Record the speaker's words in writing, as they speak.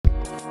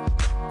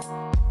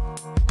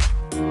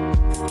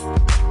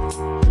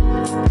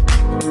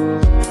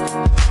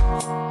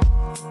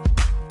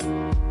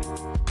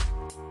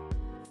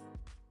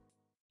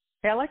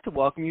I'd like to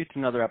welcome you to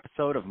another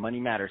episode of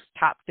Money Matters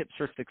Top Tips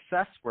for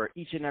Success, where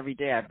each and every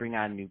day I bring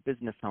on new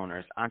business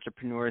owners,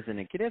 entrepreneurs, and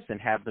executives and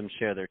have them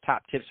share their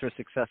top tips for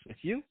success with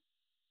you.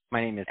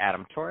 My name is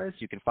Adam Torres.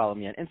 You can follow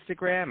me on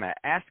Instagram at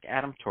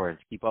AskAdamTorres.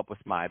 Keep up with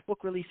my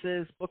book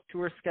releases, book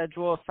tour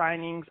schedule,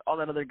 signings, all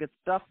that other good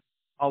stuff.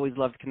 Always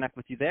love to connect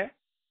with you there.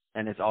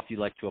 And as also, if you'd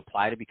like to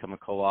apply to become a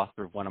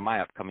co-author of one of my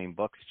upcoming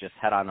books, just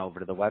head on over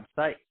to the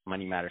website,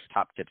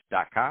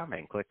 moneymatterstoptips.com,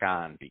 and click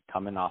on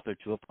Become an Author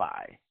to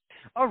apply.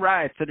 All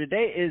right, so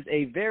today is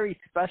a very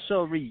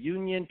special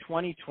reunion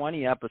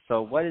 2020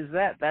 episode. What is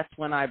that? That's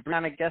when I bring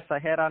on a guest I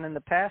had on in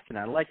the past, and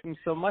I liked him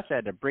so much I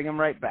had to bring him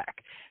right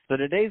back. So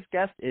today's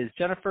guest is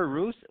Jennifer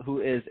Roos,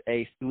 who is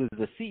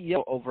the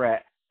CEO over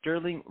at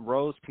Sterling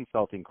Rose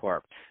Consulting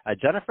Corp.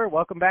 Jennifer,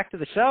 welcome back to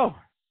the show.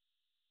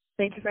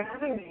 Thank you for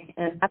having me,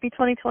 and happy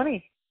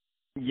 2020.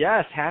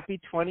 Yes, happy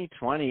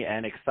 2020,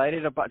 and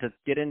excited to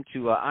get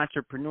into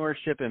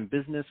entrepreneurship and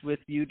business with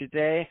you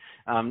today.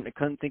 I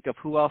couldn't think of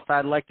who else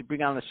I'd like to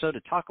bring on the show to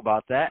talk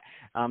about that.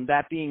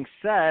 That being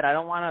said, I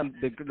don't want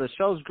to. The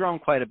show's grown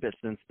quite a bit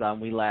since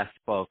we last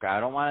spoke. I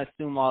don't want to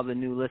assume all the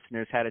new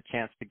listeners had a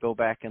chance to go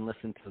back and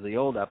listen to the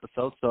old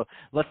episodes. So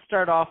let's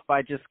start off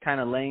by just kind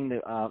of laying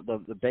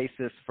the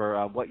basis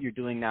for what you're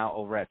doing now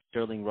over at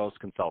Sterling Rose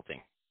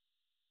Consulting.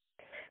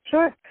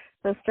 Sure.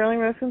 So Sterling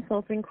Rose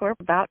Consulting Corp.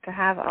 about to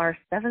have our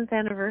 7th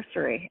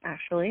anniversary,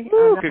 actually.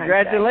 Woo,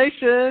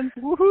 congratulations!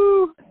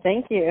 Woohoo!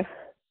 Thank you.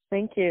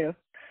 Thank you.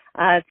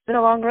 It's been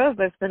a long road,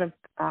 but it's been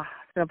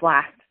a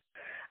blast.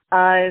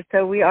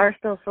 So we are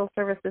still a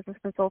full-service business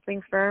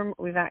consulting firm.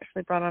 We've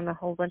actually brought on a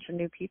whole bunch of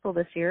new people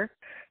this year,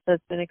 so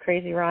it's been a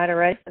crazy ride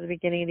already at the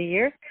beginning of the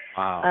year.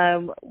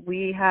 Wow.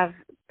 We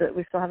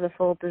still have the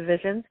full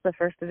divisions. The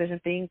first division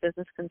being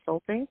business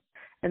consulting,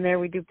 and there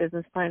we do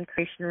business plan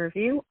creation and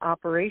review,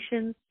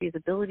 operations,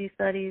 feasibility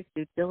studies,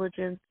 due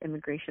diligence,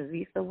 immigration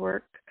visa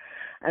work,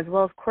 as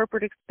well as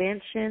corporate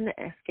expansion,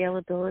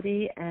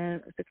 scalability,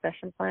 and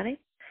succession planning.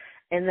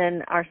 And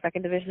then our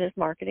second division is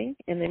marketing,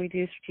 and then we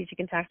do strategic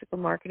and tactical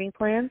marketing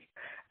plans,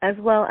 as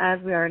well as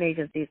we are an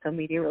agency, so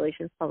media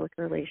relations, public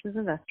relations,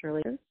 investor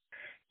relations.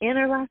 And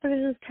our last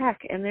division is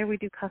tech, and there we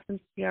do custom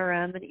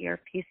CRM and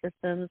ERP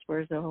systems.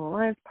 We're a Zoho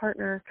Alliance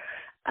partner,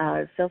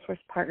 Salesforce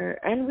partner,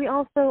 and we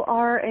also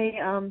are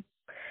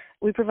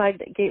we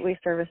provide gateway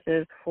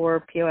services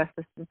for POS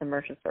systems and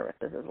merchant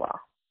services as well.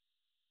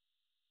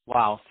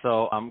 Wow,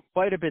 so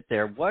quite a bit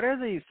there.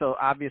 So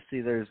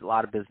obviously there's a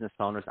lot of business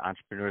owners,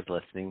 entrepreneurs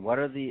listening. What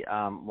are the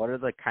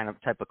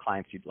type of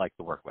clients you'd like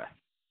to work with?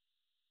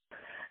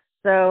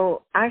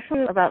 So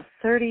actually about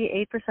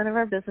 38% of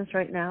our business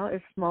right now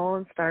is small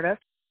and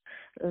startups,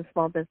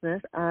 small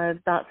business.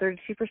 About 32%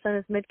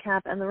 is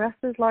mid-cap, and the rest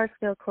is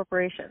large-scale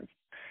corporations.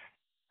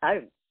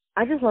 I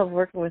just love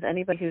working with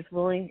anybody who's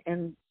willing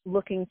and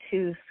looking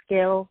to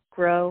scale,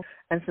 grow,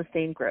 and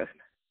sustain growth.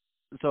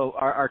 So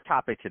our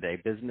topic today,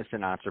 business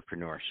and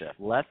entrepreneurship.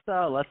 Let's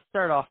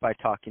start off by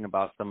talking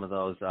about some of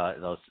those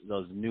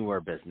newer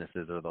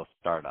businesses or those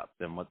startups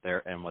and what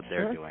they're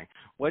doing.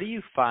 What do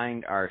you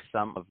find are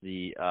some of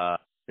the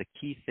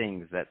key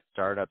things that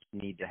startups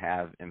need to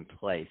have in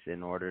place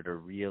in order to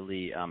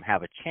really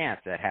have a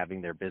chance at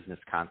having their business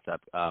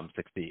concept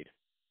succeed?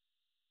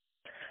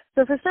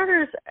 So for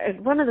starters,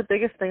 one of the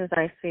biggest things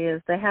I see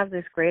is they have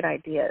these great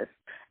ideas,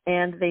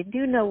 and they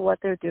do know what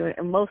they're doing,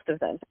 and most of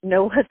them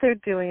know what they're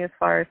doing as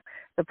far as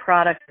the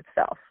product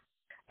itself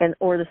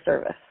or the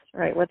service,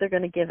 right, what they're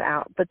going to give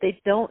out. But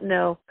they don't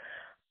know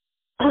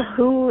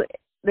who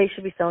they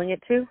should be selling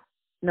it to,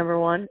 number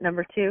one.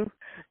 Number two,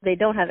 they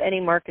don't have any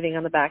marketing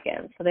on the back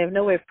end, so they have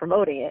no way of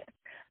promoting it.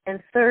 And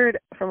third,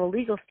 from a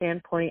legal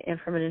standpoint and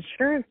from an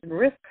insurance and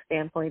risk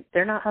standpoint,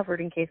 they're not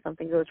covered in case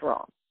something goes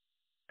wrong.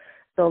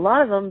 So a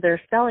lot of them, they're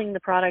selling the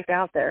product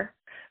out there,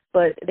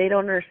 but they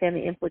don't understand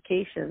the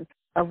implications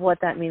of what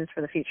that means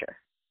for the future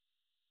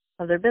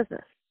of their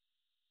business.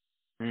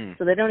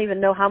 So they don't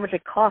even know how much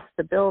it costs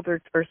to build or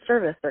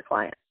service their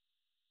client.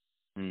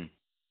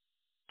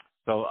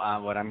 So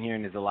what I'm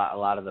hearing is a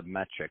lot of the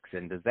metrics,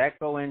 and does that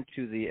go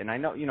into and I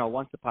know,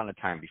 once upon a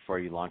time before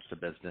you launched a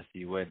business,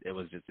 it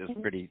was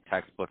pretty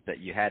textbook that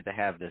you had to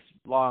have this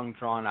long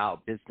drawn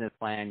out business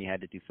plan, you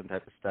had to do some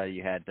type of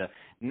study,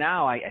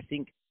 now I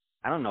think,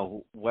 I don't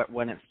know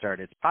when it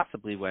started.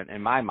 Possibly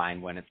in my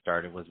mind, when it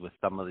started was with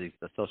some of the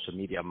social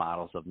media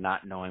models of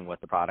not knowing what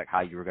the product,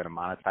 how you were going to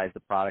monetize the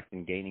product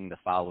and gaining the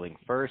following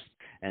first,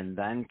 and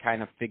then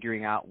kind of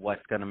figuring out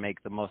what's going to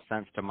make the most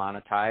sense to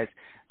monetize.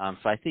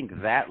 So I think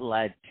that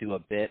led to a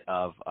bit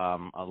of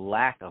a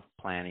lack of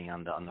planning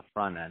on the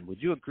front end.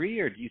 Would you agree,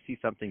 or do you see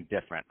something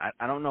different?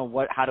 I don't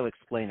know how to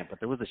explain it, but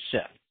there was a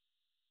shift.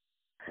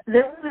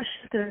 There was a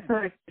shift, and it's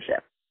not a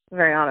shift,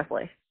 very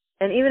honestly.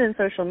 And even in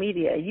social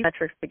media, you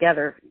metrics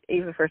together,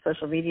 even for a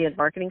social media and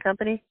marketing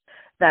company,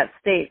 that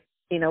state,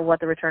 what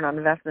the return on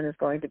investment is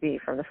going to be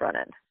from the front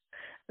end.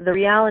 The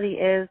reality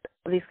is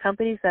these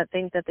companies that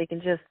think that they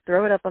can just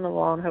throw it up on the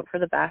wall and hope for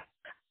the best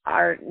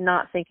are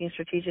not thinking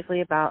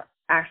strategically about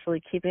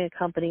actually keeping a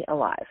company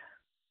alive.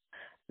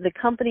 The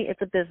company,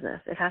 it's a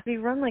business. It has to be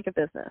run like a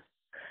business.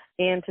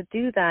 And to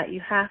do that, you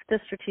have to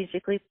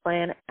strategically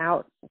plan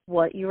out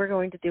what you are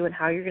going to do and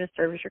how you're going to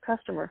service your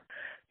customer.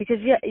 Because,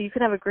 yeah, you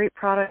can have a great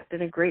product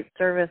and a great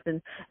service,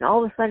 and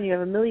all of a sudden you have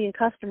 1 million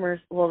customers.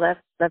 Well,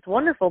 that's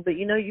wonderful, but,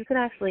 you can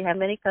actually have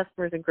many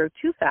customers and grow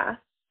too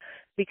fast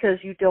because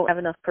you don't have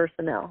enough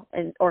personnel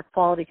or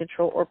quality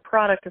control or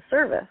product to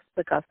service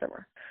the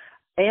customer.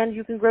 And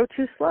you can grow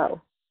too slow.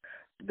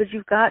 But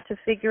you've got to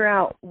figure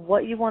out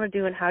what you want to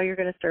do and how you're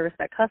going to service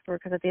that customer,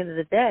 because at the end of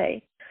the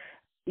day,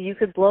 you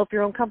could blow up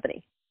your own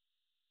company.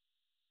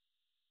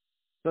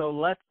 So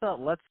let's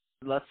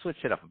switch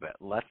it up a bit.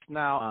 Let's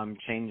now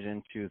change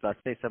into, let's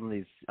say, some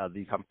of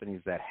these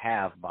companies that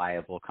have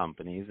viable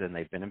companies and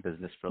they've been in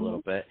business for a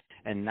little bit,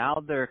 and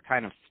now they're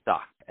kind of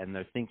stuck and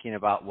they're thinking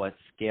about what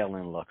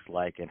scaling looks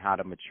like and how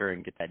to mature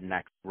and get that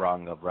next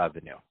rung of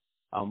revenue.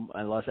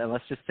 And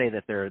let's just say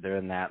that they're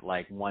in that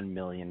like $1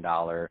 million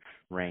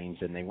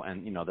range, and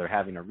they're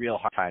having a real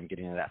hard time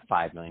getting to that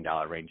 $5 million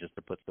range, just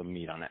to put some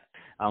meat on it.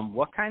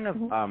 What kind of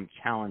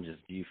challenges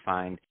do you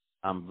find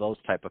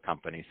those type of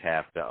companies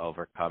have to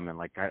overcome, and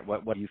like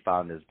what you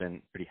found has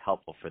been pretty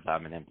helpful for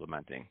them in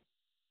implementing?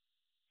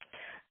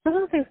 Some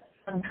of the things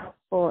that are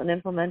helpful in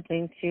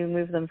implementing to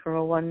move them from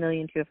a $1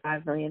 million to a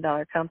 $5 million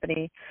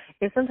company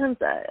is sometimes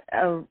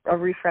a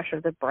refresh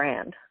of the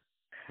brand.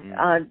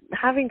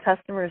 Having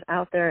customers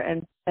out there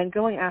and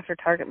going after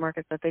target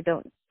markets that they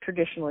don't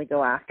traditionally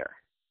go after,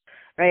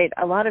 right?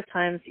 A lot of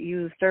times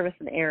you service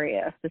an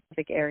area, a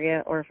specific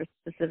area, or a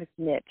specific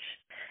niche,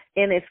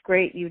 and it's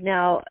great. You've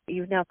now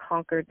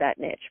conquered that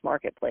niche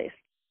marketplace.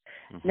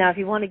 Now, if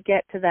you want to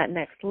get to that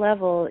next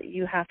level,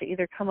 you have to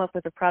either come up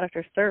with a product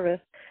or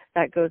service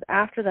that goes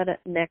after that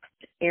next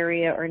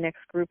area or next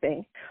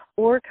grouping,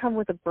 or come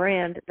with a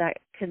brand that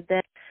can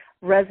then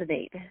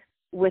resonate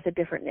with a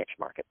different niche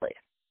marketplace.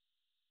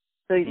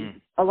 So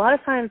a lot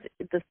of times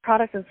this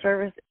product and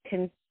service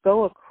can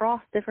go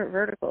across different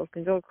verticals,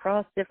 can go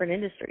across different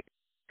industries,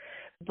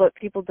 but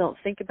people don't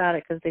think about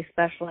it because they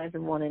specialize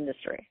in one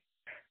industry.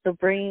 So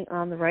bringing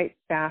on the right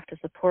staff to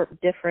support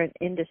different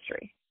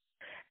industry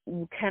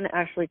can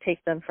actually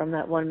take them from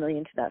that 1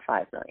 million to that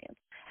 5 million.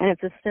 And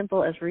it's as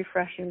simple as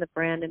refreshing the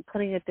brand and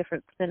putting a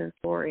different spin and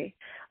story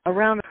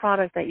around a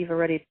product that you've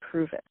already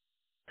proven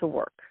to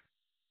work.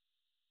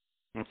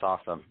 That's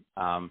awesome.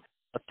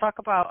 Let's talk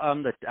about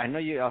I know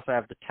you also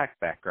have the tech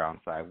background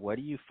side. What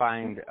do you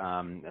find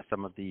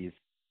some of these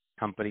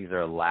companies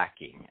are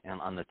lacking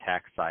on the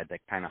tech side that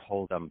kind of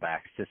hold them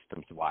back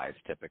systems-wise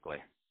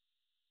typically?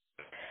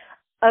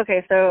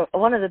 Okay, so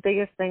one of the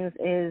biggest things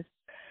is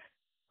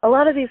a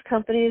lot of these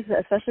companies,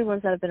 especially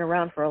ones that have been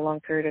around for a long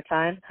period of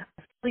time,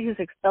 still use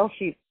Excel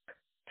sheets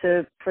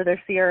for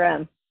their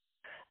CRM.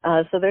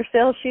 So their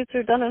sales sheets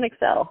are done in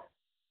Excel,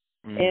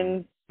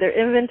 and their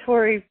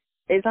inventory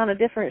is on a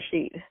different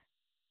sheet.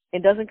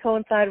 It doesn't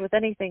coincide with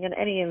anything in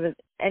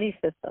any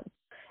system.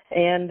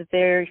 And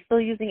they're still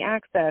using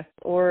Access,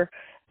 or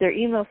their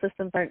email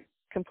systems aren't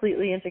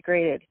completely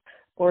integrated,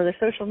 or their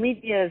social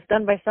media is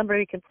done by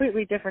somebody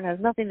completely different, has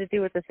nothing to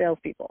do with the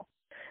salespeople.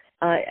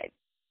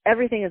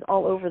 Everything is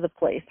all over the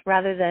place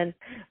rather than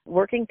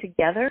working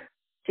together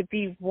to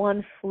be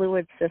one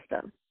fluid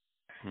system.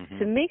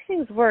 To make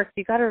things work,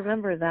 you got to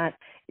remember that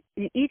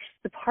each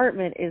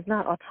department is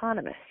not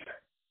autonomous.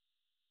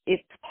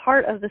 It's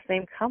part of the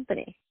same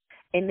company,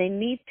 and they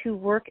need to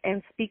work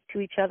and speak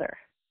to each other.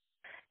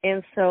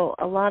 And so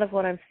a lot of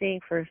what I'm seeing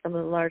for some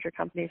of the larger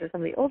companies or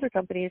some of the older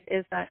companies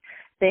is that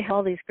they have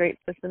all these great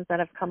systems that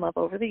have come up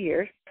over the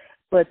years,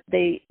 but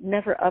they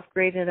never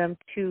upgraded them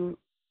to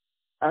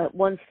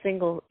one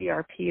single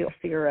ERP or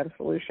CRM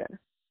solution.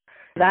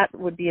 That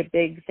would be a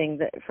big thing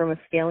that, from a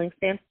scaling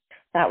standpoint,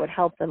 that would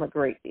help them a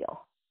great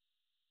deal.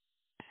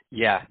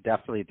 Yeah,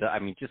 definitely. I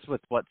mean, just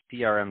with what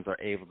CRMs are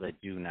able to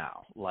do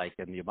now, like,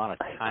 and the amount of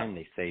time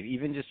they save,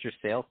 even just your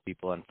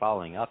salespeople and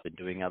following up and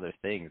doing other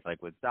things,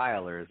 like with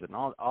dialers and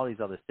all these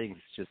other things.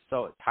 It's just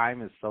so,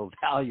 time is so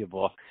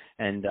valuable,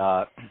 and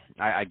I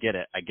get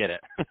it.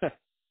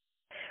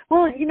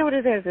 Well, you know what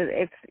it is?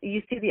 It's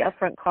you see the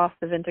upfront cost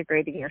of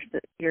integrating your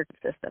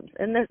systems,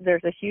 and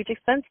there's a huge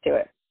expense to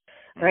it,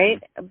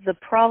 right? The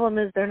problem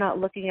is they're not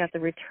looking at the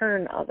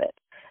return of it.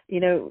 You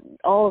know,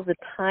 all of the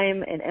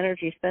time and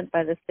energy spent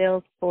by the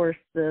sales force,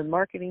 the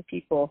marketing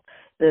people,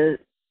 the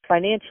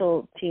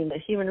financial team, the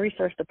human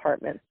resource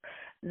department,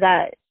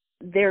 that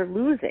they're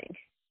losing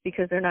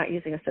because they're not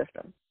using a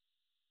system.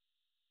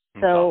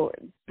 So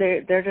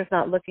they're just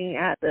not looking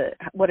at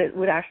what it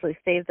would actually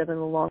save them in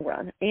the long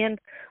run, and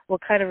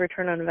what kind of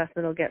return on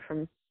investment they'll get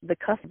from the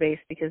customer base,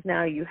 because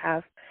now you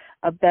have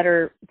a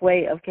better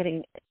way of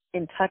getting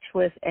in touch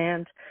with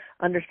and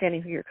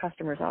understanding who your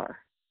customers are.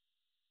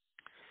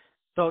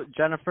 So,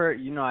 Jennifer,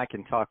 you know I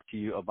can talk to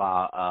you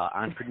about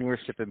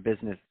entrepreneurship and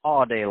business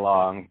all day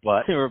long,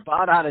 but we're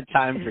about out of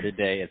time for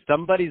today. If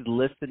somebody's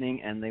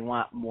listening and they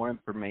want more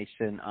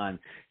information on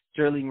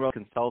Sterling Rose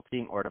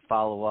Consulting or to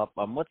follow up,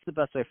 what's the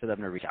best way for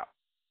them to reach out?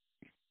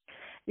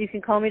 You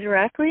can call me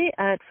directly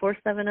at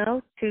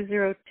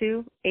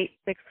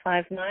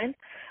 470-202-8659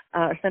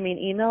 or send me an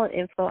email at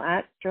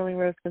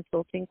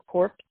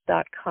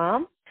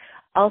info@SterlingRoseConsultingCorp.com.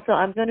 Also,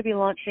 I'm going to be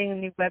launching a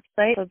new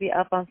website. It'll be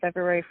up on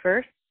February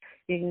 1st.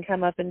 You can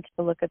come up and take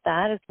a look at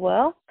that as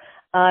well,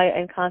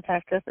 and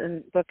contact us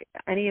and book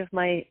any of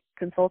my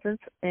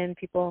consultants and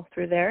people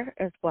through there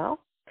as well.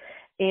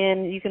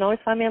 And you can always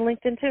find me on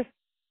LinkedIn too.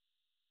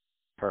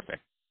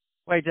 Perfect.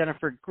 Well,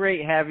 Jennifer,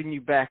 great having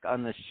you back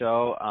on the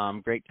show.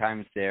 Great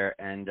times there.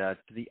 And to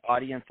the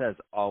audience, as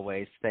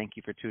always, thank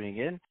you for tuning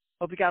in.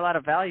 Hope you got a lot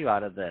of value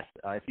out of this.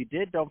 If you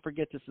did, don't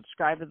forget to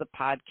subscribe to the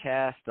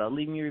podcast,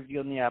 leave me a review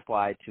in the Apple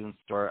iTunes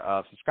Store,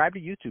 subscribe to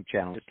YouTube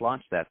channel. Just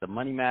launched that, the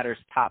Money Matters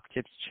Top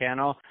Tips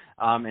channel.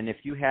 And if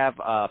you have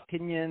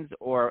opinions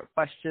or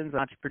questions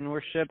on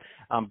entrepreneurship,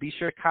 be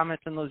sure to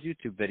comment on those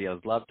YouTube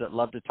videos. Love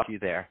to talk to you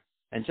there.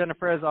 And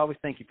Jennifer, as always,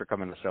 thank you for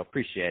coming on the show.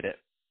 Appreciate it.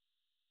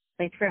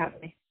 Thanks for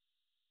having me.